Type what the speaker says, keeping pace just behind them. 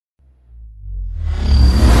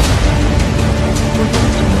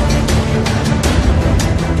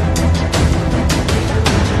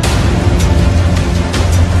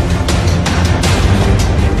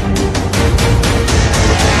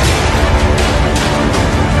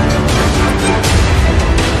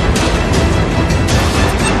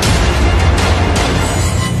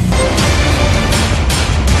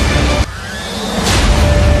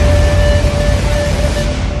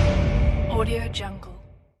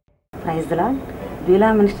Praise the lord. Beulah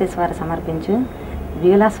ministries వారు సమర్పించు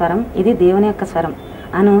Beulah స్వరం, ఇది దేవుని యొక్క స్వరం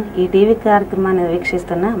అను ఈ టీవీ కార్యక్రమాన్ని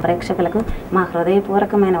వీక్షిస్తున్న ప్రేక్షకులకు మా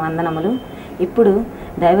హృదయపూర్వకమైన వందనములు. ఇప్పుడు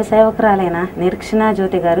దైవ సేవకురాలైన నిరీక్షణ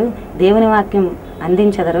జ్యోతి గారు దేవుని వాక్యం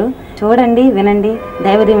అందించెదరు. చూడండి, వినండి,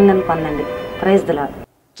 దైవ దీవెనలు పొందండి. Praise the lord.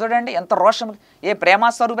 చూడండి ఎంత రోషం, ఏ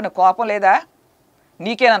ప్రేమాస్వరూపిన కోపం లేదా?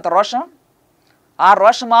 నీకేనంత రోషం? ఆ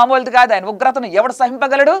రోషం మామూలుది కాదు. ఆయన ఉగ్రతను ఎవడు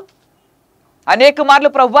సహింపగలడు? అనేక మార్లు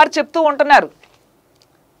ప్రభువారు చెప్తూ ఉంటున్నారు,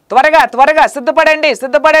 త్వరగా త్వరగా సిద్ధపడండి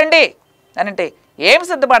సిద్ధపడండి అని. అంటే ఏం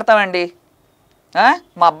సిద్ధపడతామండి?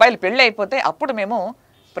 మా అబ్బాయిలు పెళ్ళి అయిపోతే అప్పుడు మేము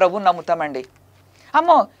ప్రభువుని నమ్ముతామండి.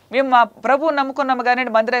 అమ్మో, మేము మా ప్రభువుని నమ్ముకున్నాము కానీ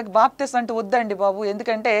మందిరానికి బాప్తిసం అంటే వద్దండి బాబు,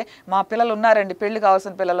 ఎందుకంటే మా పిల్లలు ఉన్నారండి, పెళ్ళి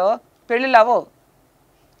కావాల్సిన పిల్లలు, పెళ్ళిళ్ళు అవో.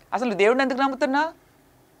 అసలు దేవుడిని ఎందుకు నమ్ముతున్నావు?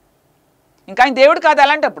 ఇంకా ఆయన దేవుడు కాదు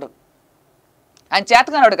అలాంటప్పుడు. ఆయన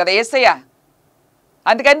చేతగానోడు కదా యేసయ్య.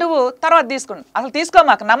 అందుకని నువ్వు తర్వాత తీసుకుని అసలు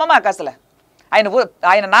తీసుకోమాక, నమ్మమాక, అసలు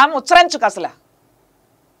ఆయన నామం ఉచ్చరించుకు. అసలు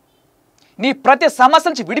నీ ప్రతి సమస్య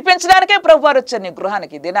నుంచి విడిపించడానికే ప్రభువారు వచ్చారు నీ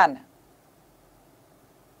గృహానికి దినాన్ని.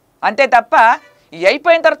 అంతే తప్ప ఈ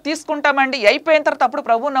అయిపోయిన తర్వాత తీసుకుంటామండి, అయిపోయిన తర్వాత అప్పుడు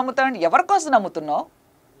ప్రభువుని నమ్ముతామండి. ఎవరి కోసం నమ్ముతున్నావు?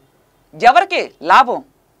 ఎవరికి లాభం?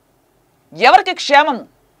 ఎవరికి క్షేమము?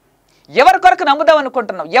 ఎవరి కొరకు నమ్ముదాం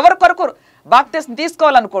అనుకుంటున్నావు? ఎవరి కొరకు బాప్తిసం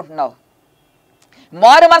తీసుకోవాలనుకుంటున్నావు?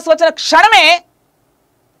 మారు మనసు వచ్చిన క్షణమే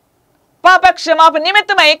పాప క్షమాపణ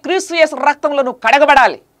నిమిత్తమై క్రీస్తు యేసు రక్తంలో నువ్వు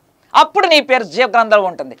కడగబడాలి. అప్పుడు నీ పేరు జీవ గ్రంథంలో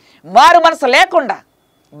ఉంటుంది. మారు మనసు లేకుండా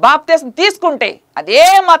బాప్తిసం తీసుకుంటే అదే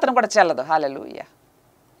మాత్రం కూడా చెల్లదు. హల్లెలూయా.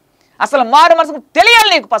 అసలు మారు మనసుకు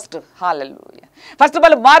తెలియాలి నీకు first. Hallelujah. First of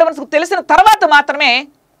all మారు మనసుకు తెలిసిన తర్వాత మాత్రమే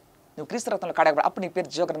నువ్వు క్రీస్తు రక్తంలో కడగబడాలి. అప్పుడు నీ పేరు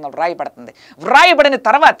జీవ గ్రంథంలో వ్రాయబడుతుంది. వ్రాయబడిన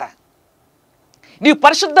తర్వాత నీవు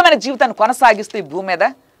పరిశుద్ధమైన జీవితాన్ని కొనసాగిస్తూ ఈ భూమి మీద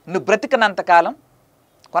నువ్వు బ్రతికినంతకాలం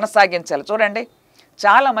కొనసాగించాలి. చూడండి,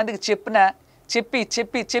 చాలామందికి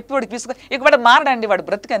చెప్పి వాడికి తీసుకు ఇక వాడు మారడండి, వాడు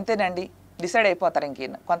బ్రతికి అంతేనండి డిసైడ్ అయిపోతారు.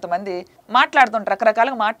 ఇంక కొంతమంది మాట్లాడుతుంటారు,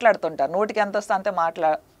 రకరకాలుగా మాట్లాడుతుంటారు, నోటికి ఎంత వస్తే అంతే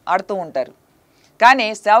ఆడుతూ ఉంటారు. కానీ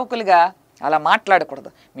సేవకులుగా అలా మాట్లాడకూడదు.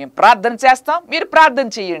 మేము ప్రార్థన చేస్తాం, మీరు ప్రార్థన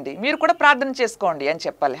చేయండి, మీరు కూడా ప్రార్థన చేసుకోండి అని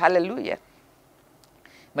చెప్పాలి. హల్లెలూయా.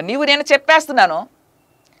 మరి నీవు నేను చెప్పేస్తున్నాను,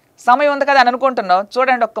 సమయం ఉంది కదా అని అనుకుంటున్నావు.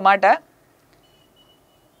 చూడండి ఒక్క మాట,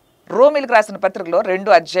 రోమీలకు రాసిన పత్రికలో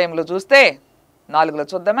 2వ అధ్యాయంలో చూస్తే 4లో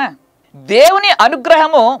చూద్దామా. దేవుని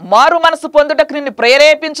అనుగ్రహము మారు మనసు పొందుటకు నిన్ను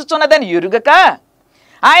ప్రేరేపించుచున్నదని ఎరుగక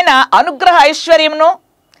ఆయన అనుగ్రహ ఐశ్వర్యమును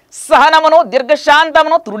సహనమును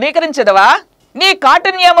దీర్ఘశాంతమును తృణీకరించదవా? నీ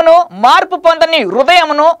కాఠిన్యమును మార్పు పొందని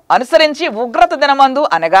హృదయమును అనుసరించి ఉగ్రత దినమందు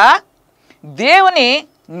అనగా దేవుని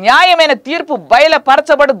న్యాయమైన తీర్పు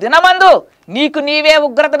బయలుపరచబడు దినమందు నీకు నీవే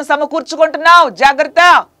ఉగ్రతను సమకూర్చుకుంటున్నావు. జాగ్రత్త.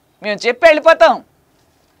 మేము చెప్పి వెళ్ళిపోతాం,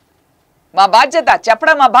 మా బాధ్యత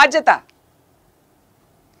చెప్పడం, మా బాధ్యత.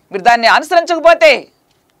 మీరు దాన్ని అనుసరించకపోతే,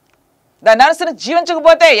 దాన్ని అనుసరించి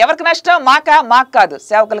జీవించకపోతే ఎవరికి నష్టం? మాకు కాదు,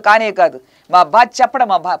 సేవకులు కానే కాదు. మా బాధ్యత చెప్పడం,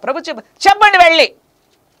 మా ప్రభు చెప్పండి వెళ్ళి.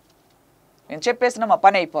 నేను చెప్పేసిన మా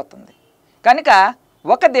పని అయిపోతుంది. కనుక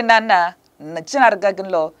ఒక దినాన్న నచ్చిన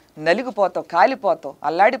అర్గంలో నలిగిపోతావు, కాలిపోతావు,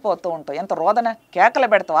 అల్లాడిపోతూ ఉంటావు, ఎంత రోదన కేకలు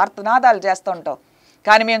పెడతావు, ఆర్తనాదాలు చేస్తూ ఉంటావు.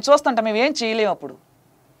 కానీ మేము చూస్తుంటాం, మేము ఏం చేయలేము. అప్పుడు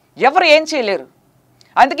ఎవరు ఏం చేయలేరు.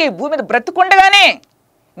 అందుకే ఈ భూమి మీద బ్రతుకుండగానే,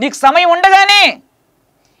 నీకు సమయం ఉండగానే,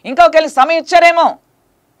 ఇంకా ఒకవేళ సమయం ఇచ్చారేమో,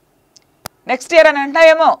 నెక్స్ట్ ఇయర్ అని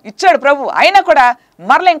అంటాయేమో, ఇచ్చాడు ప్రభు, అయినా కూడా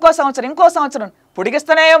మరలా ఇంకో సంవత్సరం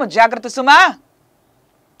పొడిగిస్తానేమో. జాగ్రత్త సుమా.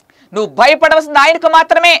 నువ్వు భయపడవలసింది ఆయనకు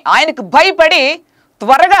మాత్రమే. ఆయనకు భయపడి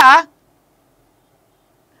త్వరగా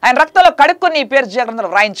ఆయన రక్తంలో కడుక్కొని నీ పేరు జీవ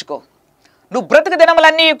గ్రంథంలో రాయించుకో. నువ్వు బ్రతుకు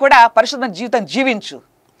దినములన్నీ కూడా పరిశుద్ధమైన జీవితం జీవించు.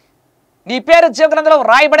 నీ పేరు జీవ గ్రంథంలో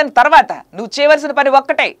రాయబడిన తర్వాత నువ్వు చేయవలసిన పని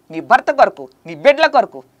ఒక్కటే, నీ భర్త కొరకు, నీ బిడ్డల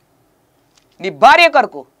కొరకు, నీ భార్య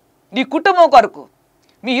కొరకు, నీ కుటుంబం కొరకు,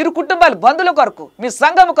 మీ ఇరు కుటుంబాలు బంధువుల కొరకు, మీ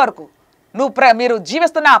సంఘం కొరకు, మీరు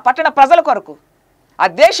జీవిస్తున్న ఆ పట్టణ ప్రజల కొరకు, ఆ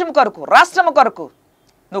దేశం కొరకు, రాష్ట్రం కొరకు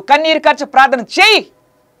నువ్వు కన్నీరు ఖర్చు ప్రార్థన చేయి.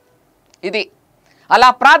 ఇది అలా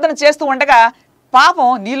ప్రార్థన చేస్తూ ఉండగా పాపం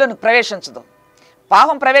నీలోని ప్రవేశించదు.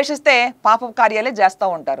 పాపం ప్రవేశిస్తే పాప కార్యాలే చేస్తూ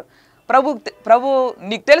ఉంటారు. ప్రభు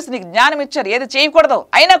నీకు తెలుసు, నీకు జ్ఞానం ఇచ్చారు, ఏది చేయకూడదు,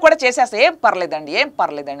 అయినా కూడా చేసేస్తా. ఏం పర్లేదండి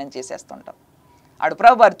అని చేసేస్తుంటాం. ఆడు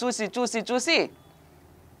ప్రభు వారు చూసి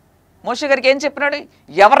మోషే గారికి ఏం చెప్పినాడు?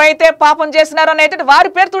 ఎవరైతే పాపం చేసినారో అయితే వారి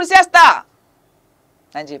పేరు తుడిసేస్తా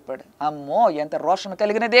అని చెప్పాడు. అమ్మో, ఎంత రోషం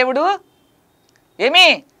కలిగిన దేవుడు! ఏమి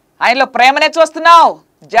ఆయనలో ప్రేమనే చూస్తున్నావు?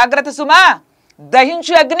 జాగ్రత్త సుమా.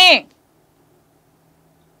 దహించు అగ్ని.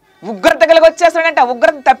 ఉగ్రత కలిగి వచ్చేస్తాడంటే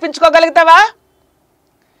ఉగ్రత తప్పించుకోగలుగుతావా?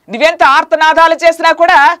 నువ్వెంత ఆర్తనాదాలు చేసినా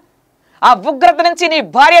కూడా ఆ ఉగ్రత నుంచి నీ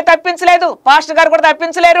భార్య తప్పించలేదు, పాస్టర్ గారు కూడా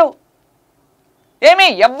తప్పించలేరు. ఏమి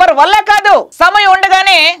ఎవ్వరి వల్ల కాదు. సమయం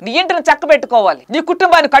ఉండగానే నీ ఇంటిని చక్కబెట్టుకోవాలి, నీ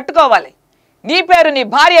కుటుంబాన్ని కట్టుకోవాలి, నీ పేరు, నీ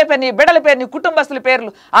భార్య పేరు, నీ బిడ్డల పేరు, నీ కుటుంబస్తుల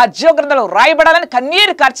పేర్లు ఆ జీవగ్రంథంలో రాయబడాలని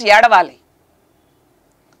కన్నీరు కార్చి ఏడవాలి.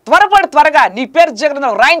 త్వరగా నీ పేరు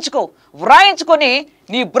జీవగ్రంథంలో వ్రాయించుకొని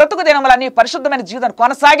నీ బ్రతుకు దినముల నీ పరిశుద్ధమైన జీవితాన్ని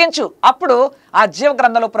కొనసాగించు. అప్పుడు ఆ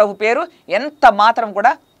జీవగ్రంథంలో ప్రభు పేరు ఎంత మాత్రం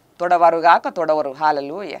కూడా తొడవరు.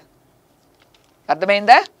 హల్లెలూయా.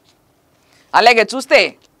 అర్థమైందా? అలాగే చూస్తే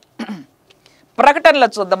ప్రకటనలో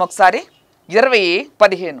చూద్దాం ఒకసారి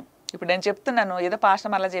 20:15. ఇప్పుడు నేను చెప్తున్నాను, ఏదో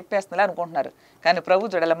పాఠం అలా చెప్పేస్తున్నా అనుకుంటున్నారు, కానీ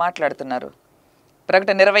ప్రభు చూడలా మాట్లాడుతున్నారు.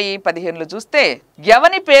 ప్రకటన 20:15 చూస్తే,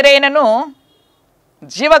 ఎవని పేరైనను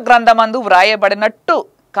జీవగ్రంథమందు వ్రాయబడినట్టు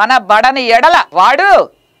కనబడని ఎడల వాడు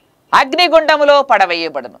అగ్నిగుండములో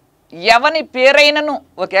పడవేయబడును. ఎవని పేరైనను,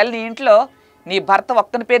 ఒకవేళ నీ ఇంట్లో నీ భర్త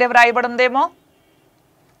ఒక్కని పేరే వ్రాయబడిందేమో,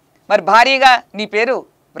 మరి భారీగా నీ పేరు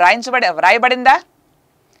వ్రాయబడిందా?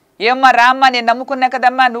 ఏమ్మా రామ్మా, నేను నమ్ముకున్నా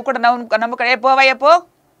కదమ్మా, నువ్వు కూడా నమ్ముకున్నా, పో,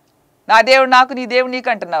 నా దేవుడు నాకు, నీ దేవుడు నీకు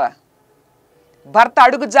అంటున్నావా? భర్త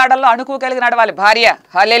అడుగు జాడల్లో అణుకు కలిగి నడవాలి భార్య.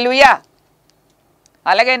 హల్లెలూయా.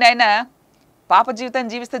 అలాగే నాయన, పాప జీవితం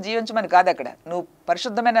జీవిస్తే జీవించమని కాదు అక్కడ. నువ్వు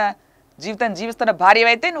పరిశుద్ధమైన జీవితం జీవిస్తున్న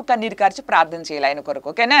భార్య అయితే నువ్వు కన్నీరు కార్చి ప్రార్థన చేయాలి ఆయన కొరకు,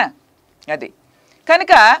 ఓకేనా? అది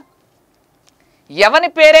కనుక ఎవని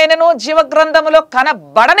పేరైనను జీవగ్రంథములో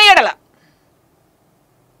కనబడని ఎడల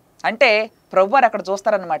అంటే ప్రభువారు అక్కడ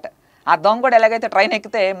చూస్తారనమాట. ఆ దొంగడు ఎలాగైతే ట్రైన్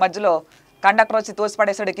ఎక్కితే మధ్యలో కండక్టర్ వచ్చి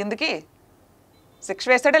తోసిపడేసాడు కిందికి, శిక్ష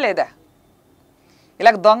వేసాడే లేదా?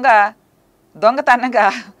 ఇలాగ దొంగతనంగా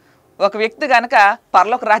ఒక వ్యక్తి కనుక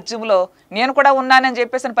పరలోక రాజ్యంలో నేను కూడా ఉన్నానని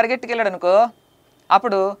చెప్పేసి పరిగెట్టుకెళ్ళాడు అనుకో,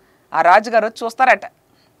 అప్పుడు ఆ రాజుగారు చూస్తారట.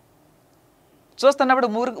 చూస్తున్నప్పుడు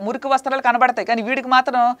మురికి వస్త్రాలు కనబడతాయి, కానీ వీడికి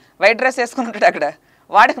మాత్రం వైట్ డ్రెస్ వేసుకుని ఉంటాడు అక్కడ,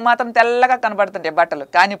 వాడికి మాత్రం తెల్లగా కనబడుతుంటాయి బట్టలు,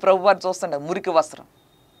 కానీ ప్రభు వారు చూస్తుంటారు మురికి వస్త్రం.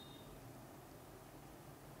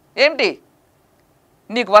 ఏమిటి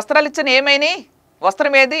నీకు వస్త్రాలు ఇచ్చిన ఏమైనాయి,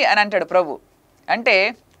 వస్త్రం ఏది అని అంటాడు ప్రభు. అంటే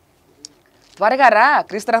త్వరగా రా,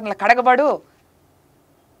 క్రీస్తు రక్తంలో కడగబడు.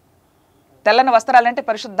 తెల్లని వస్త్రాలంటే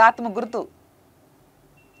పరిశుద్ధాత్మ గుర్తు,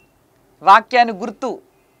 వాక్యాన్ని గుర్తు.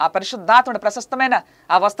 ఆ పరిశుద్ధాత్ముడు ప్రశస్తమైన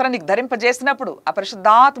ఆ వస్త్రాన్ని ధరింపజేసినప్పుడు, ఆ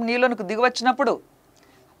పరిశుద్ధాత్మ నీలోనికి దిగివచ్చినప్పుడు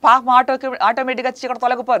పాపం ఆటోమేటిక్గా చీకటి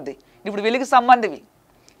తొలగిపోద్ది. ఇప్పుడు వెలుగు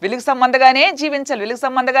సంబంధంగానే జీవించాలి, వెలుగు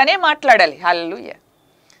సంబంధంగానే మాట్లాడాలి. హల్లెలూయా.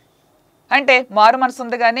 అంటే మారు మనసు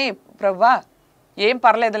ఉంది కానీ ప్రభువా ఏం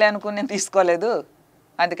పర్లేదులే అనుకుని నేను తీసుకోలేదు,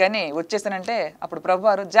 అందుకని వచ్చేసానంటే అప్పుడు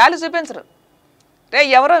ప్రభువారు జాలి చూపించరు. రే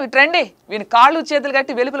ఎవరో ఇట్రండి, వీని కాళ్ళు చేతులు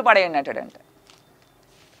కట్టి వెలుపులు పడేయండి అంటాడంట.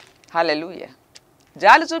 హల్లెలూయా.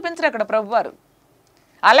 జాలి చూపించరు అక్కడ ప్రభువారు.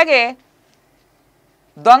 అలాగే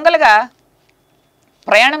దొంగలుగా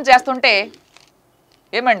ప్రయాణం చేస్తుంటే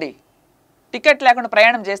ఏమండి, టికెట్ లేకుండా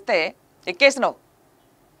ప్రయాణం చేస్తే ఎక్కేసినావు,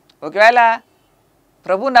 ఒకవేళ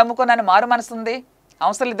ప్రభు నమ్ముకున్నాను మారు మనసు ఉంది,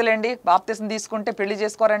 అవసరం ఇదిలేండి, బాప్తిసం తీసుకుంటే పెళ్లి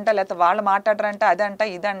చేసుకోరంట, లేకపోతే వాళ్ళు మాట్లాడరంట, అదంట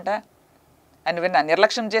ఇదంట అని విన్నా,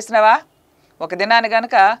 నిర్లక్ష్యం చేసినావా? ఒక దినాన్ని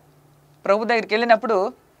కనుక ప్రభు దగ్గరికి వెళ్ళినప్పుడు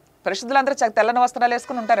పరిశుద్ధులందరూ తెల్లని వస్త్రాలు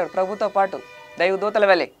వేసుకుని ఉంటారు ప్రభుతో పాటు, దైవదూతల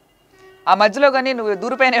వలె. ఆ మధ్యలో కానీ నువ్వు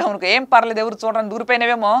దూరిపోయినవేమో, నువ్వు ఏం పర్లేదు ఎవరు చూడని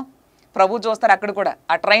దూరిపోయినవేమో, ప్రభు చూస్తారు అక్కడ కూడా.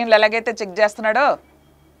 ఆ ట్రైన్లో ఎలాగైతే చెక్ చేస్తున్నాడో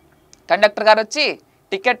కండక్టర్ గారు వచ్చి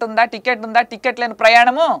టికెట్ లేని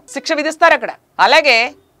ప్రయాణము శిక్ష విధిస్తారు అక్కడ. అలాగే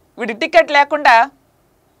వీడి టికెట్ లేకుండా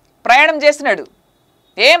ప్రయాణం చేసినాడు,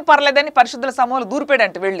 ఏం పర్లేదని పరిశుద్ధుల సమూహంలో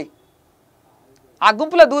దూరిపోయాడంట. వెళ్ళి ఆ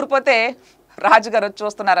గుంపులో దూరిపోతే రాజుగారు వచ్చి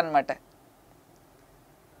చూస్తున్నారనమాట.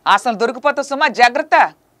 అసలు దొరికిపోతే సుమా జాగ్రత్త,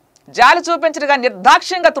 జాలి చూపించడుగా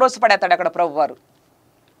నిర్దాక్ష్యంగా త్రోసిపడేస్తాడు అక్కడ ప్రభువారు.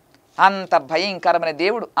 అంత భయంకరమైన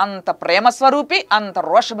దేవుడు, అంత ప్రేమ స్వరూపి, అంత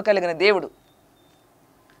రోషము కలిగిన దేవుడు.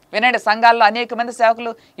 వినండి, సంఘాల్లో అనేక మంది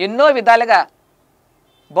సేవకులు ఎన్నో విధాలుగా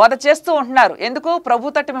బోధ చేస్తూ ఉంటున్నారు. ఎందుకు?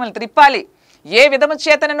 ప్రభు తట్టు మిమ్మల్ని త్రిప్పాలి, ఏ విధము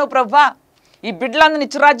చేతనే నువ్వు ప్రభువా ఈ బిడ్డలందరినీ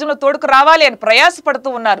నిత్యరాజ్యంలో తోడుకు రావాలి అని ప్రయాసపడుతూ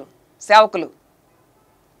ఉన్నారు సేవకులు,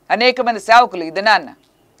 అనేక మంది సేవకులు. ఈ దినాన్న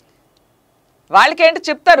వాళ్ళకేంటి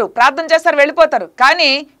చెప్తారు, ప్రార్థన చేస్తారు, వెళ్ళిపోతారు.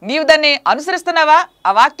 కానీ నీవు దాన్ని అనుసరిస్తున్నావా?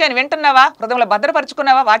 ఆ వాక్యాన్ని వింటున్నావా? హృదయంలో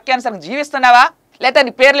భద్రపరుచుకున్నావా? వాక్యానుసారం జీవిస్తున్నావా? లేదా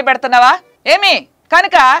నీ పేర్లు పెడుతున్నావా? ఏమి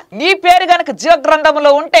కనుక నీ పేరు గనక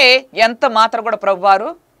జీవగ్రంథంలో ఉంటే ఎంత మాత్రం కూడా ప్రభువారు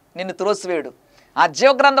నిన్ను త్రోసివేయడు. ఆ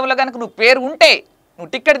జీవగ్రంథంలో కనుక నువ్వు పేరు ఉంటే, నువ్వు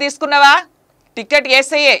టికెట్ తీసుకున్నావా? టికెట్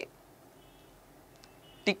యేసయ్యే.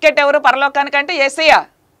 టికెట్ ఎవరు పరలోకానికంటే యేసయ్య.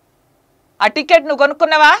 ఆ టికెట్ నువ్వు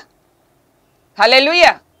కొనుక్కున్నావా?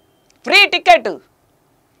 హల్లెలూయా. ఫ్రీ టికెట్,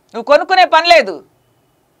 నువ్వు కొనుక్కునే పని లేదు.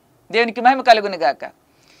 దేవునికి మహిమ కలుగును గాక.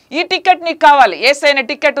 ఈ టికెట్ నీకు కావాలి. యేసయ్య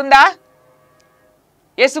టికెట్ ఉందా?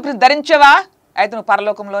 యేసుక్రీస్తు ధరించావా? అయితే నువ్వు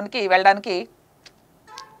పరలోకంలోనికి వెళ్ళడానికి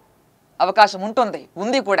అవకాశం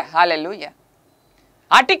ఉంది కూడా. హల్లెలూయా.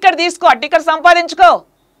 ఆ టికెట్ తీసుకో, ఆ టికెట్ సంపాదించుకో.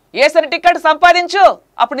 యేసుని టికెట్ సంపాదించు,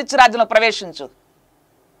 అప్పుడు నిత్య రాజ్యంలో ప్రవేశించు.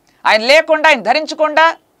 ఆయన లేకుండా, ఆయన ధరించకుండా,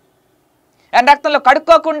 ఆయన రక్తంలో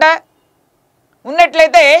కడుక్కోకుండా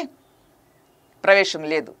ఉన్నట్లయితే ప్రవేశం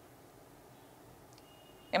లేదు.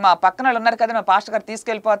 మా పక్కన వాళ్ళు ఉన్నారు కదా, మా పాస్టర్ గారు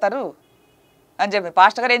తీసుకెళ్ళిపోతారు అని చెప్పి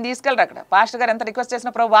పాస్టర్ గారు ఏం తీసుకెళ్ళరు. అక్కడ పాస్టర్ గారు ఎంత రిక్వెస్ట్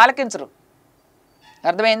చేసినా ప్రభు ఆలకించరు.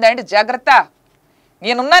 అర్థమైందా అండి? జాగ్రత్త,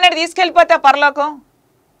 నేనున్నానంటే తీసుకెళ్ళిపోతా పరలోకం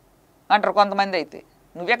అంటారు కొంతమంది. అయితే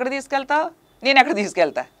నువ్వెక్కడ తీసుకెళ్తావు, నేను ఎక్కడ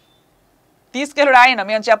తీసుకెళ్తా? తీసుకెళ్ళడు ఆయన,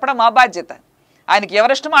 మేము చెప్పడం మా బాధ్యత. ఆయనకి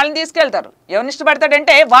ఎవరిష్టమో వాళ్ళని తీసుకెళ్తారు. ఎవరిని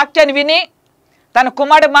ఇష్టపడతాడంటే వాక్యాన్ని విని, తన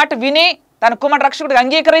కుమారుడి మాట విని, తన కుమారుడు రక్షకుడిగా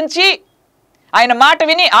అంగీకరించి, ఆయన మాట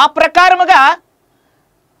విని ఆ ప్రకారముగా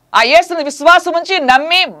ఆ యేసుని విశ్వాసం ఉంచి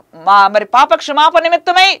నమ్మి మరి పాపక్షమాపణ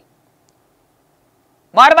నిమిత్తమై,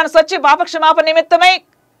 మారు మనసు వచ్చి పాపక్షమాపణ నిమిత్తమై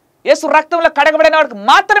యేసు రక్తంలో కడగబడిన వాడికి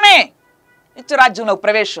మాత్రమే నిత్య రాజ్యంలో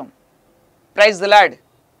ప్రవేశం. Praise the lord.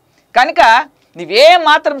 కనుక నీవే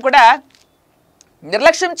మాత్రం కూడా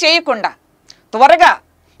నిర్లక్ష్యం చేయకుండా త్వరగా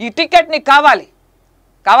ఈ టికెట్ నీకు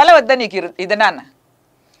కావాలా వద్దా నీకు ఇది నాన్న?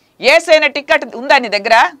 ఏసైనా టికెట్ ఉందా నీ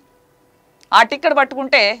దగ్గర? ఆ టికెట్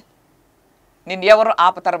పట్టుకుంటే నిన్ను ఎవరు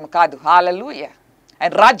ఆపతరం కాదు. హల్లెలూయా.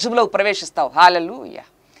 ఆయన రాజ్యంలో ప్రవేశిస్తావు. హల్లెలూయా.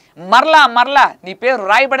 మరలా నీ పేరు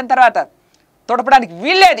రాయబడిన తర్వాత తొడపడానికి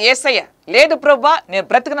వీల్లేదు. యేసయ్య లేదు ప్రభువా, నేను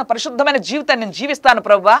బ్రతికిన పరిశుద్ధమైన జీవితాన్ని నేను జీవిస్తాను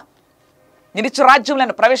ప్రభువా, నేను ఇచ్చే రాజ్యంలో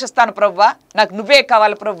నేను ప్రవేశిస్తాను ప్రభువా, నాకు నువ్వే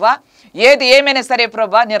కావాలి ప్రభువా, ఏది ఏమైనా సరే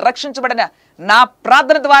ప్రభువా, నేను రక్షించబడిన నా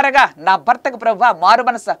ప్రార్థన ద్వారాగా నా భర్తకు ప్రభువా మారు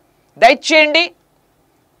మనసు దయచేయండి,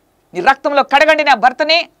 నీ రక్తంలో కడగండి నా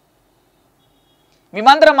భర్తని,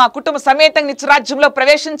 మేమందరం మా కుటుంబ సమేతంగా నిత్యరాజ్యంలో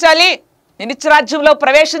ప్రవేశించాలి, నేను నిత్యరాజ్యంలో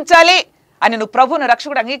ప్రవేశించాలి అని నువ్వు ప్రభువుని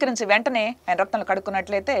రక్షకుడు అంగీకరించి వెంటనే ఆయన రక్తంలో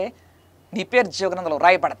కడుక్కున్నట్లయితే నీ పేరు జీవగ్రంథంలో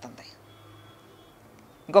రాయబడుతుంది.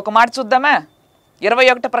 ఇంకొక మాట చూద్దామా?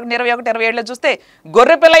 21:21-27 చూస్తే,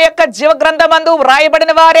 గొర్రెపిల్ల యొక్క జీవగ్రంథమందు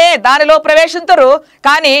వ్రాయబడిన వారే దానిలో ప్రవేశించరు,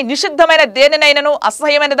 కానీ నిషిద్ధమైన దేనినైనను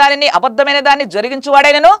అసహ్యమైన దానిని అబద్ధమైన దాన్ని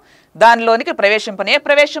జరిగించువాడైనను దానిలోనికి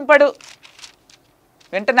ప్రవేశింపడు.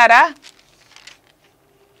 వింటున్నారా?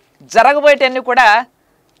 జరగబోయేటన్నీ కూడా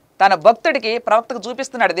తన భక్తుడికి ప్రవక్తకు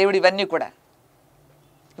చూపిస్తున్నాడు దేవుడు. ఇవన్నీ కూడా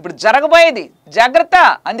ఇప్పుడు జరగబోయేది. జాగ్రత్త.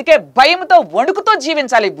 అందుకే భయంతో వణుకుతో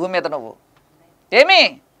జీవించాలి ఈ భూమి మీద. నువ్వు ఏమి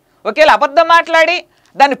ఒకేలా అబద్ధం మాట్లాడి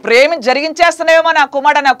దాన్ని ప్రేమించి జరిగించేస్తున్నావేమో నా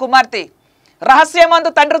కుమారుడు నా కుమార్తె, రహస్యమందు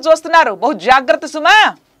తండ్రి చూస్తున్నారు. బహు జాగ్రత్త సుమా.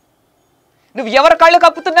 నువ్వు ఎవరి కళ్ళు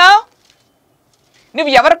కప్పుతున్నావు?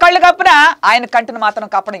 నువ్వు ఎవరి కళ్ళు కప్పినా ఆయన కంటిని మాత్రం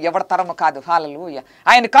కప్పడం ఎవరి తరము కాదు. హల్లెలూయా.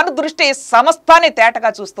 ఆయన కన్ను దృష్టి సమస్తాన్ని తేటగా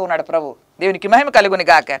చూస్తూ ఉన్నాడు ప్రభు. దేవునికి మహిమ కలుగుని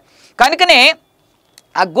గాక. కనుకనే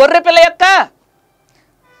ఆ గొర్రె పిల్ల యొక్క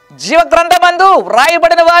జీవగ్రంథమందు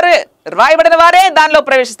రాయబడిన వారే దానిలో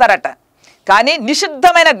ప్రవేశిస్తారట, కానీ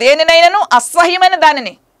నిషిద్ధమైన దేనినైనను అసహ్యమైన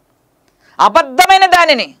దానిని అబద్ధమైన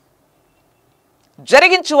దానిని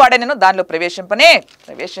జరిగించువాడనను దానిలో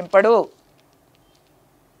ప్రవేశింపడు.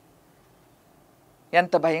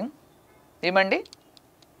 ఎంత భయం ఏమండి.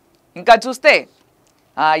 ఇంకా చూస్తే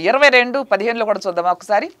 22:15 కూడా చూద్దామా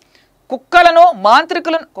ఒకసారి. కుక్కలను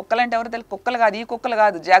మాంత్రికులను, కుక్కలు అంటే ఎవరు తెలుసు? కుక్కలు కాదు, ఈ కుక్కలు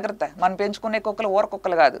కాదు, జాగ్రత్త. మనం పెంచుకునే కుక్కలు ఊర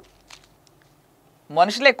కుక్కలు కాదు,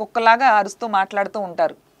 మనుషులే కుక్కలాగా అరుస్తూ మాట్లాడుతూ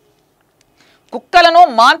ఉంటారు. కుక్కలను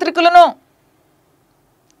మాంత్రికులను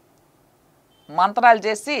మంత్రాలు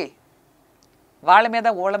చేసి వాళ్ళ మీద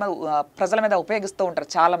ప్రజల మీద ఉపయోగిస్తూ ఉంటారు.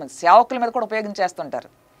 చాలామంది సేవకుల మీద కూడా ఉపయోగించేస్తుంటారు.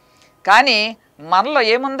 కానీ మనలో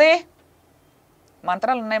ఏముంది?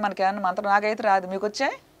 మంత్రాలు ఉన్నాయి. మనకి ఏమన్నా మంత్రం? నాకైతే రాదు. మీకు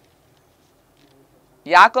వచ్చాయి?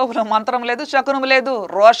 యాకోబులో మంత్రం లేదు, శకునము లేదు.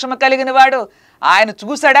 రోషము కలిగిన వాడు ఆయన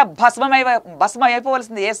చూశాడా భస్మం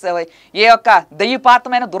అయిపోవలసింది. ఏ యొక్క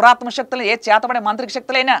దయ్యపాతమైన దురాత్మ శక్తులు, ఏ చేతబడే మంత్రిక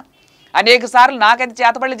శక్తులైనా అనేక సార్లు నాకైతే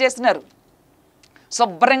చేతబడులు చేస్తున్నారు.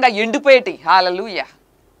 శుభ్రంగా ఎండిపోయేటి. హల్లెలూయా.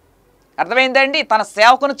 అర్థమైందండి? తన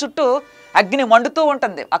సేవకుని చుట్టూ అగ్ని మండుతూ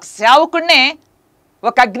ఉంటుంది. ఒక సేవకుడినే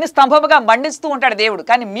ఒక అగ్ని స్తంభముగా మండిస్తూ ఉంటాడు దేవుడు,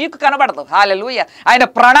 కానీ మీకు కనబడదు. హల్లెలూయా. ఆయన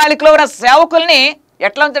ప్రణాళికలో ఉన్న సేవకుల్ని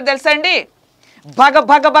ఎట్లా ఉంటాడు తెలుసా అండి?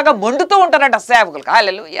 బగ మండుతూ ఉంటారంట సేవకులు.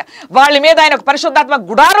 హల్లెలూయా. వాళ్ళ మీద ఆయన ఒక పరిశుద్ధాత్మ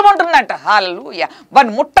గుడారం ఉంటుందంట. హల్లెలూయా.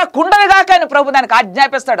 వాడిని ముట్టకుండగాక ఆయన ప్రభు దానికి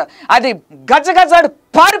ఆజ్ఞాపిస్తాడు. అది గజగజాడు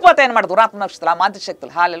పారిపోతాయి అన్నమాట దురాత్మ శక్తులు, ఆ మాంత్రిక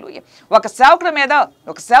శక్తులు. హల్లెలూయా. ఒక సేవకుడి మీద,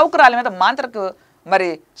 ఒక సేవకురాలి మీద మాంత్రిక మరి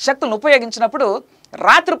శక్తులను ఉపయోగించినప్పుడు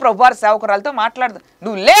రాత్రి ప్రభువారు సేవకురాలతో మాట్లాడదు.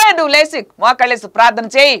 నువ్వు లేసి మోకాళ్ళేసి ప్రార్థన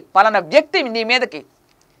చేయి, పలానా వ్యక్తి నీ మీదకి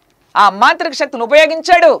ఆ మాంత్రిక శక్తిని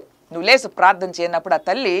ఉపయోగించాడు, నువ్వు లేసి ప్రార్థన చేయనప్పుడు ఆ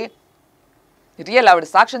తల్లి ఆవిడ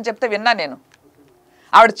సాక్ష్యం చెప్తే విన్నా నేను.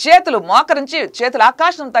 ఆవిడ చేతులు మోకరించి చేతులు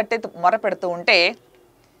ఆకాశం తట్టెత్తి మొరపెడుతూ ఉంటే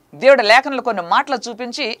దేవుడు లేఖనంలో కొన్ని మాటలు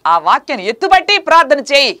చూపించి ఆ వాక్యాన్ని ఎత్తుబట్టి ప్రార్థన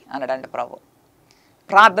చేయి అన్నాడంట ప్రభు.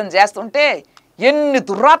 ప్రార్థన చేస్తుంటే ఎన్ని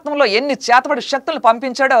దురాత్మలో ఎన్ని చేతబడి శక్తులను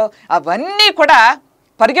పంపించాడో అవన్నీ కూడా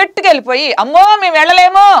పరిగెట్టుకు వెళ్ళిపోయి, అమ్మో మేము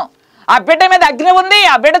వెళ్ళలేము, ఆ బిడ్డ మీద అగ్ని ఉంది,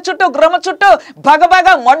 ఆ బిడ్డ చుట్టూ గృహ చుట్టూ భగభగ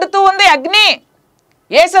మండుతూ ఉంది అగ్ని,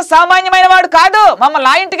 యేసు సామాన్యమైన వాడు కాదు, మమ్మల్ని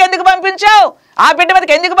ఆ ఇంటికి ఎందుకు పంపించావు, ఆ బిడ్డ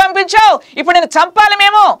మీదకి ఎందుకు పంపించావు, ఇప్పుడు నేను చంపాలి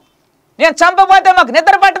మేము, నేను చంపబోతే మాకు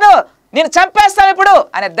నిద్ర పట్టదు, నేను చంపేస్తాను ఇప్పుడు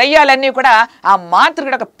అనే దయ్యాలన్నీ కూడా ఆ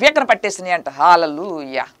మాంత్రికుడు ఒక పీకను పట్టేసినాయి అంట.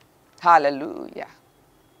 హల్లెలూయా, హల్లెలూయా.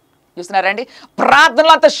 చూస్తున్నారండి,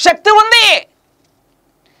 ప్రార్థనలో అంత శక్తి ఉంది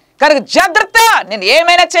కనుక జాగ్రత్త, నేను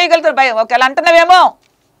ఏమైనా చేయగలుగుతాను భయం. ఒకవేళ అంటున్నావేమో,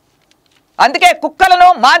 అందుకే కుక్కలను,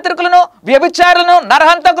 మాంత్రికులను, వ్యభిచారులను,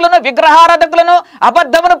 నరహంతకులను, విగ్రహారాధకులను,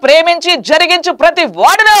 అబద్ధమును ప్రేమించి జరిగించు ప్రతి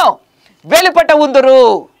వాడును వెలుపట ఉందురు.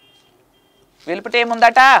 వెలుపట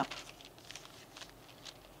ఏముందట?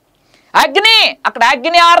 అగ్ని. అక్కడ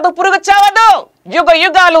అగ్ని ఆరదు, పురుగు చావదు, యుగ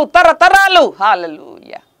యుగాలు తరతరాలు.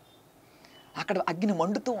 హల్లెలూయా. అక్కడ అగ్ని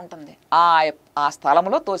మండుతూ ఉంటుంది. ఆ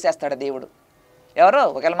స్థలంలో తోసేస్తాడు దేవుడు. ఎవరు?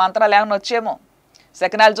 ఒకవేళ మంత్రాలు ఏమైనా వచ్చేమో,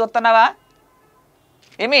 శకనాలు చూస్తున్నావా,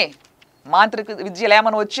 ఏమి మాంత్రిక విద్యలు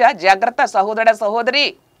ఏమైనా వచ్చా? జాగ్రత్త సహోదరుడా, సహోదరి.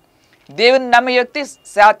 దేవుని నమ్మే వ్యక్తి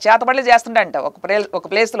చేతబడులు చేస్తుండంట. ఒక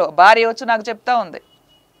ప్లేస్లో భార్య వచ్చి నాకు చెప్తా ఉంది,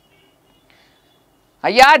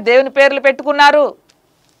 అయ్యా దేవుని పేర్లు పెట్టుకున్నారు,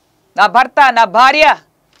 నా భర్త నా భార్య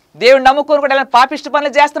దేవుని నమ్ముకొని కూడా పాపిష్టి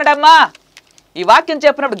పనులు చేస్తున్నాడమ్మా. ఈ వాక్యం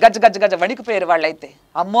చెప్పినప్పుడు గజ్జ గజ్జ గజ్జ వణికిపోయారు వాళ్ళైతే.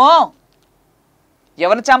 అమ్మో,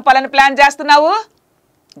 ఎవరిని చంపాలని ప్లాన్ చేస్తున్నావు,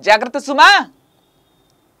 జాగ్రత్త సుమా.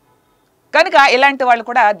 కనుక ఇలాంటి వాళ్ళు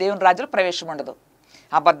కూడా దేవుని రాజ్యంలో ప్రవేశం ఉండదు.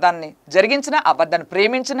 అబద్ధాన్ని జరిగించిన, అబద్ధాన్ని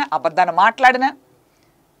ప్రేమించిన, అబద్ధాన్ని మాట్లాడిన,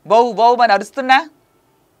 బహుమని అరుస్తున్నా.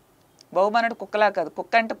 బహుమని అంటే కుక్కలా కాదు,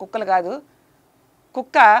 కుక్క అంటే కుక్కలు కాదు,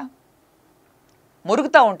 కుక్క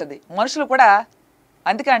మురుగుతూ ఉంటుంది. మనుషులు కూడా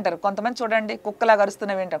అందుకే అంటారు, కొంతమంది చూడండి కుక్కలాగా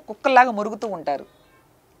అరుస్తున్నవి ఏంటారు, కుక్కలాగా మురుగుతూ ఉంటారు,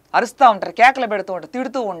 అరుస్తూ ఉంటారు, కేకలు పెడుతూ ఉంటారు,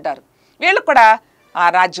 తిడుతూ ఉంటారు. వీళ్ళకు కూడా ఆ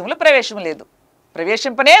రాజ్యంలో ప్రవేశం లేదు,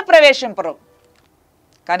 ప్రవేశింపరు.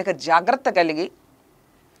 కనుక జాగ్రత్త కలిగి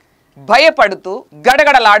భయపడుతూ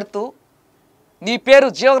గడగడలాడుతూ నీ పేరు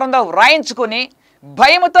జీవగ్రంథంలో వ్రాయించుకొని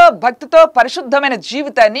భయముతో భక్తితో పరిశుద్ధమైన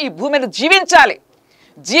జీవితాన్ని ఈ భూమి మీద జీవించాలి.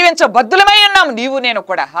 జీవించబద్దులమై ఉన్నాం నీవు నేను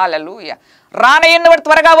కూడా. హల్లెలూయా. రానయ్యన్నవాడు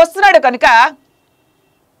త్వరగా వస్తున్నాడు కనుక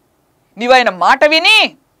నీవు ఆయన మాట విని,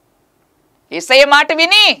 యేసయ్య మాట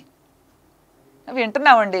విని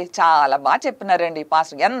వింటున్నామండి. చాలా బాగా చెప్పినారండి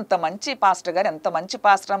పాస్టర్. ఎంత మంచి పాస్టర్ గారు, ఎంత మంచి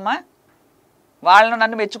పాస్టర్ అమ్మా. వాళ్ళను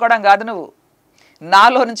నన్ను మెచ్చుకోవడం కాదు, నువ్వు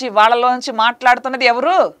నాలో నుంచి వాళ్ళలో నుంచి మాట్లాడుతున్నది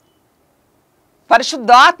ఎవరు?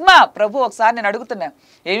 పరిశుద్ధాత్మ. ప్రభు ఒకసారి నేను అడుగుతున్నా,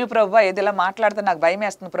 ఏమి ప్రభువా ఏది ఇలా మాట్లాడుతున్నా, నాకు భయం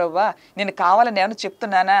వేస్తుంది ప్రభువా, నేను కావాలని నేను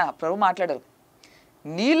చెప్తున్నానా? ప్రభు మాట్లాడరు,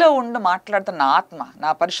 నీలో ఉండి మాట్లాడుతున్న ఆత్మ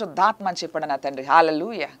నా పరిశుద్ధాత్మ అని చెప్పాడు నా తండ్రి.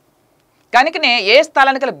 హల్లెలూయా. కనుకనే ఏ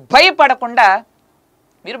స్థలానికి భయపడకుండా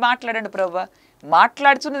మీరు మాట్లాడండి ప్రభువా,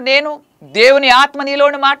 మాట్లాడుతున్నది నేను, దేవుని ఆత్మ నీలో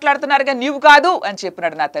ఉండి మాట్లాడుతున్నారుగా నీవు కాదు అని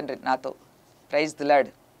చెప్పినాడు నా తండ్రి నాతో. Praise the lord.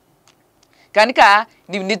 కనుక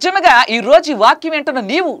నీవు నిజంగా ఈరోజు ఈ వాక్యం వింటున్న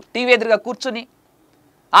నీవు టీవీ ఎదురుగా కూర్చుని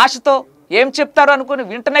ఆశతో ఏం చెప్తారో అనుకుని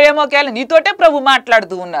వింటున్నావేమో, కేవలం నీతోటే ప్రభు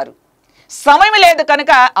మాట్లాడుతూ ఉన్నారు. సమయం లేదు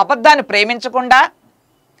కనుక అబద్ధాన్ని ప్రేమించకుండా,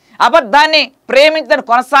 అబద్ధాన్ని ప్రేమించడాన్ని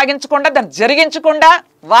కొనసాగించకుండా, దాన్ని జరిగించకుండా,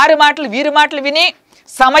 వారి మాటలు వీరి మాటలు విని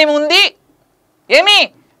సమయం ఉంది, ఏమి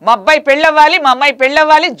మా అబ్బాయి పెళ్ళవ్వాలి, మా అమ్మాయి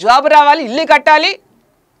పెళ్ళవ్వాలి, జాబ్ రావాలి, ఇల్లు కట్టాలి,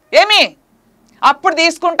 ఏమి అప్పుడు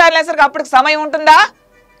తీసుకుంటారు లేసరికి అప్పటికి సమయం ఉంటుందా?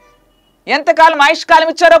 ఎంతకాలం ఆయుష్కాలం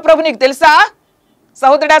ఇచ్చారో ప్రభు నీకు తెలుసా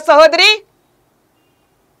సహోదరుడా, సహోదరి?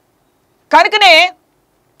 కనుకనే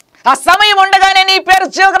ఆ సమయం ఉండగానే నీ పేరు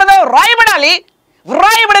జీవగ్రంథంలో వ్రాయబడాలి.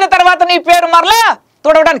 వ్రాయబడిన తర్వాత నీ పేరు మరలా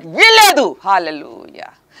తొడవడానికి వీల్లేదు. హల్లెలూయా.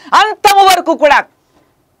 అంతము వరకు కూడా,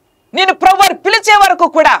 నేను ప్రభువారు పిలిచే వరకు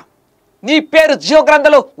కూడా నీ పేరు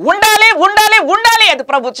జీవగ్రంథంలో ఉండాలి, ఉండాలి, ఉండాలి. అది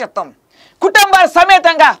ప్రభు చిత్తం. కుటుంబాల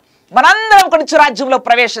సమేతంగా మనందరం కొంచెం రాజ్యంలో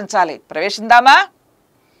ప్రవేశించాలి. ప్రవేశిందామా?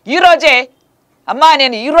 ఈరోజే అమ్మా,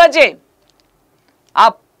 నేను ఈరోజే ఆ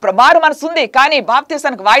మారు మనసు ఉంది కానీ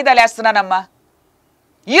బాప్తీసానికి వాయిదాలు వేస్తున్నానమ్మా.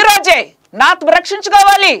 ఈరోజే నా ఆత్మ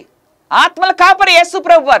రక్షించుకోవాలి. ఆత్మల కాపరి యేసు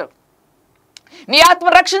ప్రభు వారు. నీ ఆత్మ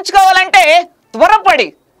రక్షించుకోవాలంటే త్వరపడి,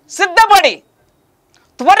 సిద్ధపడి,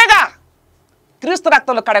 త్వరగా క్రీస్తు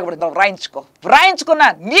రక్తంలో కడగబడి వ్రాయించుకున్న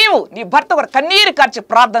నీవు నీ భర్త కొరకు కన్నీరు కార్చి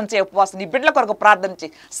ప్రార్థన చేయి, ఉపవాసం, నీ బిడ్డల కొరకు ప్రార్థన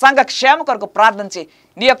చేయి, సంఘ క్షేమ కొరకు ప్రార్థన చేయి,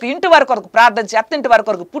 నీ యొక్క ఇంటి వారి కొరకు ప్రార్థన చేయి, అత్తింటి వారి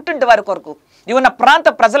కొరకు, పుట్టింటి వారి కొరకు, నీవున్న ప్రాంత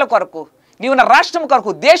ప్రజల కొరకు, నీవున్న రాష్ట్రం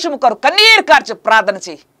కొరకు, దేశం కొరకు కన్నీరు కార్చి ప్రార్థన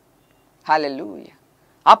చేయి. హల్లెలూయా.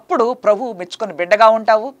 అప్పుడు ప్రభు మెచ్చుకొని బిడ్డగా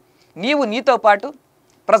ఉంటావు. నీవు నీతో పాటు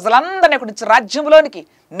ప్రజలందరినీ నుంచి రాజ్యంలోనికి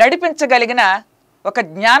నడిపించగలిగిన ఒక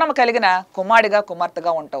జ్ఞానం కలిగిన కుమారుడిగా,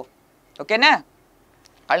 కుమార్తెగా ఉంటావు. ఓకేనా?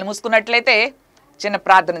 వాళ్ళు మూసుకున్నట్లయితే చిన్న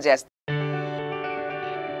ప్రార్థన చేస్తా.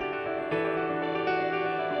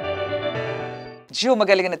 జీవము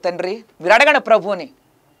కలిగిన తండ్రి, మీరు అడగండి ప్రభువుని,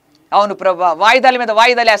 అవును ప్రభువా, వాయిదాల మీద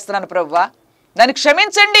వాయిదాలు వేస్తున్నాను ప్రభువా, నన్ను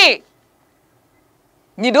క్షమించండి.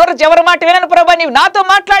 నీ దూరం ఎవరి మాట వినను ప్రభువా, నీవు నాతో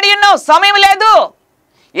మాట్లాడి ఉన్నావు. సమయం లేదు,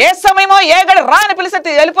 ఏ సమయమో ఏ గడి రా అని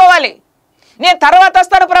పిలిస్తే వెళ్ళిపోవాలి. నేను తర్వాత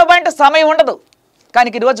వస్తాను ప్రభువా అంటే సమయం ఉండదు. కానీ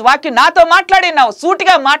ఈరోజు వాక్యం నాతో మాట్లాడినావు,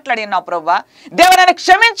 సూటిగా మాట్లాడినావు ప్రభువా. దేవా నన్ను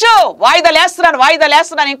క్షమించు, వాయిదాలు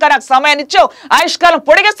వేస్తున్నాను, ఇంకా నాకు సమయాన్ని ఇచ్చావు, ఆయుష్కాలం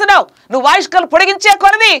పొడిగిస్తున్నావు. నువ్వు ఆయుష్కాలం పొడిగించే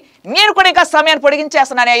కొనది నేను కూడా ఇంకా సమయాన్ని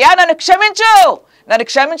పొడిగించేస్తున్నాను. అయ్యా నన్ను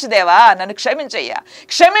క్షమించు దేవా, నన్ను క్షమించయ్యా.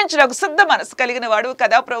 క్షమించు, నాకు శుద్ధ మనసు కలిగిన వాడు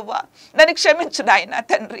కదా ప్రభువా, నన్ను క్షమించు నాయన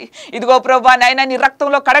తండ్రి. ఇదిగో ప్రభువా నాయన, నీ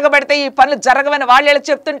రక్తంలో కడగబడితే ఈ పనులు జరగవని వాళ్ళు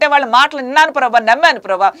చెప్తుంటే వాళ్ళ మాటలు విన్నాను ప్రభువా, నమ్మాను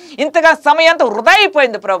ప్రభువా. ఇంతగా సమయం అంతా వృధా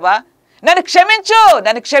అయిపోయింది ప్రభువా. నన్ను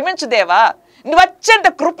క్షమించు దేవా. నువ్వు అత్యంత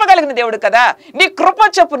కృప కలిగిన దేవుడు కదా, నీ కృప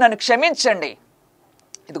చెప్పు నన్ను క్షమించండి.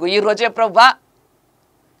 ఇదిగో ఈ రోజే ప్రభువా,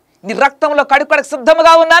 నీ రక్తంలో కడుక్కోడానికి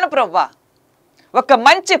సిద్ధముగా ఉన్నాను ప్రభువా. ఒక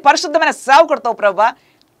మంచి పరిశుద్ధమైన సేవకుడితో ప్రభువా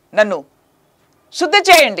నన్ను శుద్ధి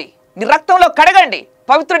చేయండి, నీ రక్తంలో కడగండి,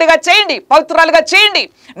 పవిత్రుడిగా చేయండి, పవిత్రురాలుగా చేయండి,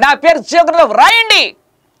 నా పేరు జీవగ్రంథంలో వ్రాయండి.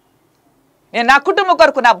 నేను నా కుటుంబం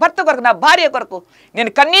కొరకు, నా భర్త కొరకు, నా భార్య కొరకు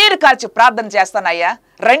నేను కన్నీరు కార్చి ప్రార్థన చేస్తానయ్యా.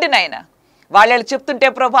 రండి నాయన. వాళ్ళు చెప్తుంటే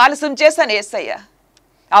ప్రభు ఆలస్యం చేశాను యేసయ్యా.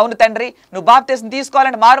 అవును తండ్రి, నువ్వు బాప్తిసం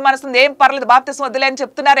తీసుకోవాలంటే మారు మనసు ఏం పర్లేదు, బాప్తిసం వద్దులే అని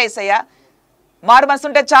చెప్తున్నారు యేసయ్యా. మారు మనసు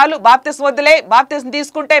ఉంటే చాలు, బాప్తిసం వద్దులే, బాప్తిసం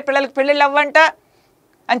తీసుకుంటే పిల్లలకి పెళ్ళిళ్ళు అవ్వంట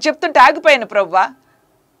అని చెప్తుంటే ఆగిపోయాను ప్రభువా.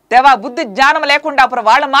 దేవా బుద్ధి జ్ఞానం లేకుండా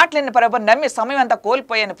వాళ్ళ మాటలేని ప్రభు నమ్మి సమయం అంతా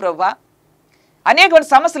కోల్పోయాను ప్రభువా. అనేకమైన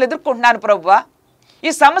సమస్యలు ఎదుర్కొంటున్నాను ప్రభువా.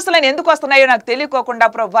 ఈ సమస్యలను ఎందుకు వస్తున్నాయో నాకు తెలియకోకుండా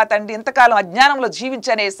ప్రభువా తండ్రి ఇంతకాలం అజ్ఞానంలో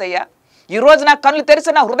జీవించాను యేసయ్యా. ఈ రోజు నా కళ్ళు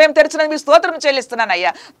తెరిచిన, హృదయం తెరిచిన మీ స్తోత్రం చెల్లిస్తున్నాను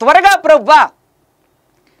అయ్యా. త్వరగా ప్రభువా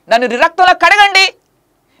నన్ను నీ రక్తంలో కడగండి,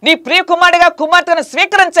 నీ ప్రియ కుమారుడిగా కుమార్తెను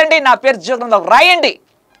స్వీకరించండి, నా పేరు జీవగ్రంథంలో వ్రాయండి.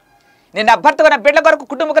 నేను నా భర్త నా బిడ్డ కొరకు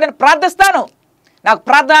కుటుంబం నేను ప్రార్థిస్తాను. నాకు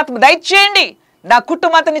ప్రార్థనాత్మ దయచేయండి. నా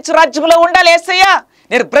కుటుంబంతో నిత్య రాజ్యంలో ఉండాలి యేసయ్యా.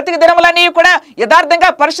 నేను బ్రతికి దినములన్నీ కూడా యథార్థంగా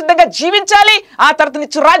పరిశుద్ధంగా జీవించాలి. ఆ తర్వాత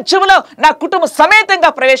నిత్య రాజ్యంలో నా కుటుంబ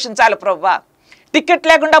సమేతంగా ప్రవేశించాలి ప్రభువా. టికెట్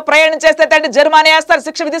లేకుండా ప్రయాణం చేస్తే తండ్రి జరిమానా వేస్తారు,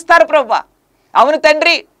 శిక్ష విధిస్తారు ప్రభువా. అవును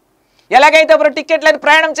తండ్రి, ఎలాగైతే ఇప్పుడు టికెట్ లేని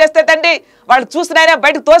ప్రయాణం చేస్తే తండ్రి వాళ్ళు చూసినైనా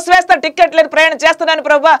బయటకు తోసివేస్తారు. టికెట్ లేని ప్రయాణం చేస్తున్నాను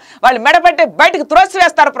ప్రభువా, వాళ్ళు మెడపెట్టి బయటకు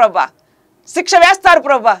త్రోసివేస్తారు ప్రభువా, శిక్ష వేస్తారు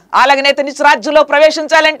ప్రభువా. అలాగనైతే నిత్య రాజ్యంలో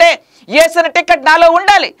ప్రవేశించాలంటే యేసు టికెట్ నాలో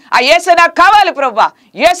ఉండాలి. ఆ యేసు నాకు కావాలి ప్రభువా.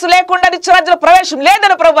 యేసు లేకుండా నిత్య రాజ్యంలో ప్రవేశం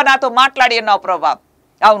లేదని ప్రభువా నాతో మాట్లాడి ఉన్నావు ప్రభువా.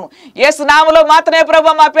 అవును, యేసు నామములో మాత్రమే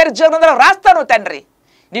ప్రభువా మా పేరు జీవగ్రంథంలో రాస్తాను తండ్రి.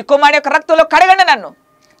 నీ కుమారుని యొక్క రక్తంలో కడగండి, నన్ను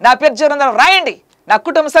నా పేరు జీవగ్రంథంలో రాయండి. నా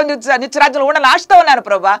కుటుంబ నిత్య రాజ్యంలో ఉండాలని ఆశతో ఉన్నాను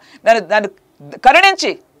ప్రభువా. నన్ను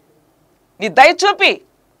కరుణించి నీ దయ చూపి,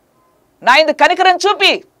 నా ఇందు కనికరం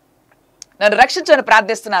చూపి నన్ను రక్షించని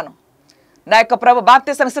ప్రార్థిస్తున్నాను. నా యొక్క ప్రభు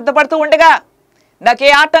బాప్తిసానికి సిద్ధపడుతూ ఉండగా నాకు ఏ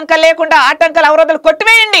ఆటంకాలు లేకుండా ఆటంకాలు అవరోధాలు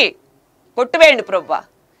కొట్టివేయండి ప్రభువా.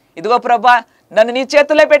 ఇదిగో ప్రభువా నన్ను నీ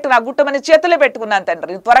చేతుల్లో పెట్టు, నా గుట్టమని చేతుల్లో పెట్టుకున్నాను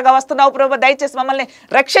తండ్రి. నీ త్వరగా వస్తున్నావు ప్రభువా, దయచేసి మమ్మల్ని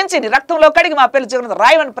రక్షించి నీ రక్తంలో కడిగి మా పిల్లల జీవనం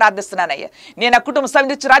రాయమని ప్రార్థిస్తున్నాను అయ్యా. నేను ఆ కుటుంబ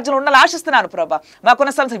సమితి రాజ్యంలో ఉండాలని ఆశిస్తున్నాను ప్రభువా.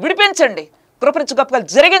 మాకున్న సమస్య విడిపించండి, కృపరించి గొప్పగా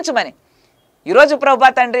జరిగించమని ఈరోజు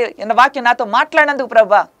ప్రభువా తండ్రి ఇన్న వాక్యం నాతో మాట్లాడినందుకు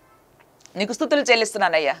ప్రభువా నీకు స్తుతులు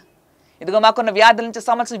చెల్లిస్తున్నానయ్యా. ఇదిగో మాకున్న వ్యాధుల నుంచి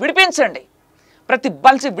సమస్యలు విడిపించండి, ప్రతి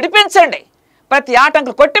బలిసి విడిపించండి, ప్రతి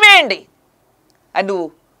ఆటంకులు కొట్టివేయండి అని నువ్వు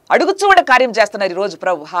అడుగుచూ ఉండే కార్యం చేస్తున్నారు ఈరోజు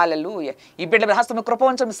ప్రభు. హల్లెలూయా. ఈ బిడ్డల హస్తము కృప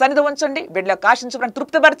ఉంచండి, సన్నిధి ఉంచండి, బిడ్డలకు ఆశించమని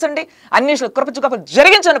తృప్తిపరచండి, అన్ని కృప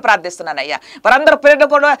జరిగించమని ప్రార్థిస్తున్నానయ్యా. వారందరూ పేర్లు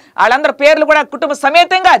కూడా వాళ్ళందరూ పేర్లు కూడా కుటుంబ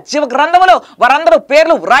సమేతంగా జీవ గ్రంథములో వారందరూ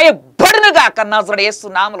పేర్లు వ్రాయబడునుగా కన్నాజుడు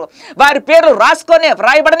యేసు నామములో వారి పేర్లు రాసుకొని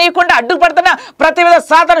వ్రాయబడనీయకుండా అడ్డుపడుతున్న ప్రతి విధ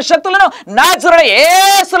సాధారణ శక్తులను నాజరుడు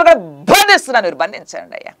యేసులో బంధిస్తున్నాను. మీరు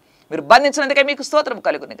బంధించండి అయ్యా. మీరు బంధించినందుకే మీకు స్తోత్రం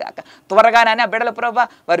కలుగును గాక. త్వరగానైనా బిడ్డల ప్రభువా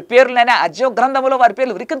వారి పేర్లనైనా అజీవ గ్రంథములో వారి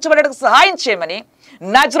పేర్లు లిఖించబడేందుకు సహాయం చేయమని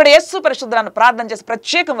నాజరుడు యేసు పరిశుద్ధులను ప్రార్థన చేసి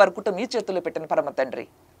ప్రత్యేకం వారి కుటుంబం మీ చేతుల్లో పెట్టిన పరమ తండ్రి.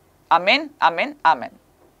 ఆమేన్, ఆమేన్, ఆమేన్.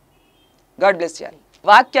 God bless you all.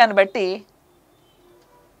 వాక్యాన్ని బట్టి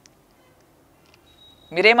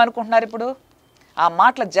మీరేమనుకుంటున్నారు? ఇప్పుడు ఆ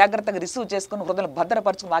మాటల జాగ్రత్తగా రిసీవ్ చేసుకుని హృదయాలు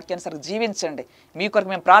భద్రపరచుకుని వాక్యానుసారం జీవించండి. మీ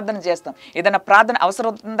కొరకు మేము ప్రార్థన చేస్తాం. ఏదైనా ప్రార్థన అవసరం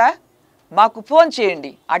అవుతుందా మాకు ఫోన్ చేయండి.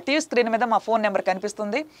 ఆ టీవీ స్క్రీన్ మీద మా ఫోన్ నెంబర్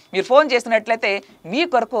కనిపిస్తుంది. మీరు ఫోన్ చేసినట్లయితే మీ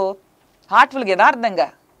కొరకు హార్ట్ఫుల్గా యథార్థంగా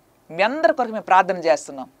మీ అందరి కొరకు మేము ప్రార్థన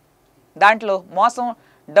చేస్తున్నాం. దాంట్లో మోసం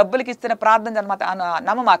డబ్బులకి ఇస్తున్న ప్రార్థన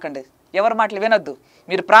నమ్మమాకండి, ఎవరి మాటలు వినొద్దు.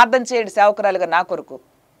 మీరు ప్రార్థన చేయండి సేవకురాలుగా నా కొరకు,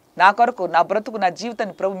 నా బ్రతుకు, నా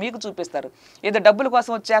జీవితాన్ని ప్రభు మీకు చూపిస్తారు. ఏదో డబ్బుల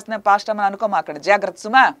కోసం వచ్చేస్తున్నా పాస్టర్ అని అనుకోమాకండి. జాగ్రత్త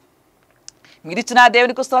సుమా. మీరు ఇచ్చిన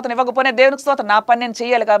దేవునికి స్తోత్రం, ఇవ్వకపోయినా దేవునికి స్తోత్రం. నా పని నేను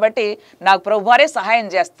చేయాలి కాబట్టి నాకు ప్రభు వారే సహాయం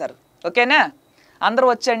చేస్తారు. ఓకేనా? అందరూ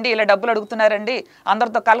వచ్చండి, ఇలా డబ్బులు అడుగుతున్నారండి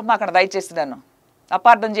అందరితో కలపమాకండి దయచేసి. నన్ను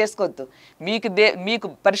అపార్థం చేసుకోవద్దు. మీకు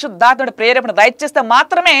పరిశుద్ధాత్ముడి ప్రేరేపణ దయచేస్తే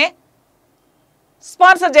మాత్రమే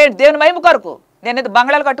స్పాన్సర్ చేయండి దేవుని మహిమ కొరకు. నేను ఇది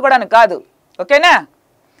బంగ్లాలు కట్టుకోవడానికి కాదు, ఓకేనా?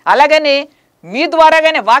 అలాగని మీ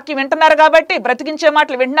ద్వారాగానే వాక్యం వింటున్నారు కాబట్టి, బ్రతికించే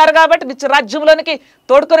మాటలు వింటున్నారు కాబట్టి, నిత్య రాజ్యంలోనికి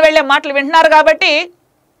తోడుకొని వెళ్ళే మాటలు వింటున్నారు కాబట్టి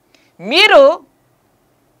మీరు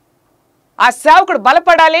ఆ సేవకుడు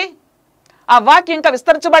బలపడాలి, ఆ వాక్యం ఇంకా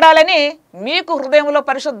విస్తరించబడాలని మీకు హృదయంలో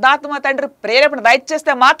పరిశుద్ధాత్మ తండ్రి ప్రేరేపణ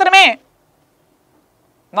దయచేస్తే మాత్రమే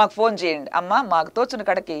మాకు ఫోన్ చేయండి. అమ్మ మాకు తోచిన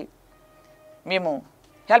కడకి మేము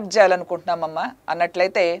హెల్ప్ చేయాలనుకుంటున్నామమ్మా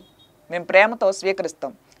అన్నట్లయితే మేము ప్రేమతో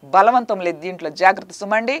స్వీకరిస్తాం. బలవంతం లేదు దీంట్లో, జాగ్రత్త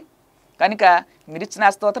సుమండి. కనుక మీరు ఇచ్చిన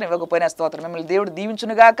స్తోత్రం, ఇవ్వకపోయిన స్తోత్రం. మిమ్మల్ని దేవుడు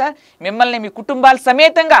దీవించునుగాక. మిమ్మల్ని మీ కుటుంబాల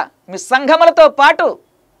సమేతంగా మీ సంఘములతో పాటు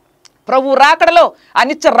ప్రభు రాకడలో ఆ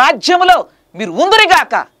నిత్య రాజ్యములో మీరు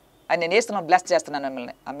ఉందురుగాక అని నేను యేసునామములో బ్లెస్ చేస్తున్నాను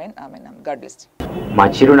మిమ్మల్ని. ఆమేన్, ఆమేన్. God bless. మా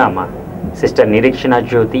చిరునామా సిస్టర్ నిరీక్షణ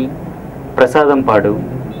జ్యోతి, ప్రసాదంపాడు,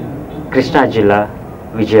 కృష్ణా జిల్లా,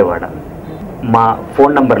 విజయవాడ. మా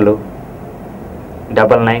ఫోన్ నంబర్లు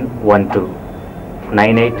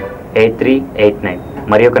 9912988389.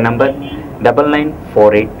 మరి ఒక నంబర్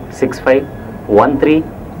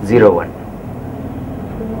 9948651301.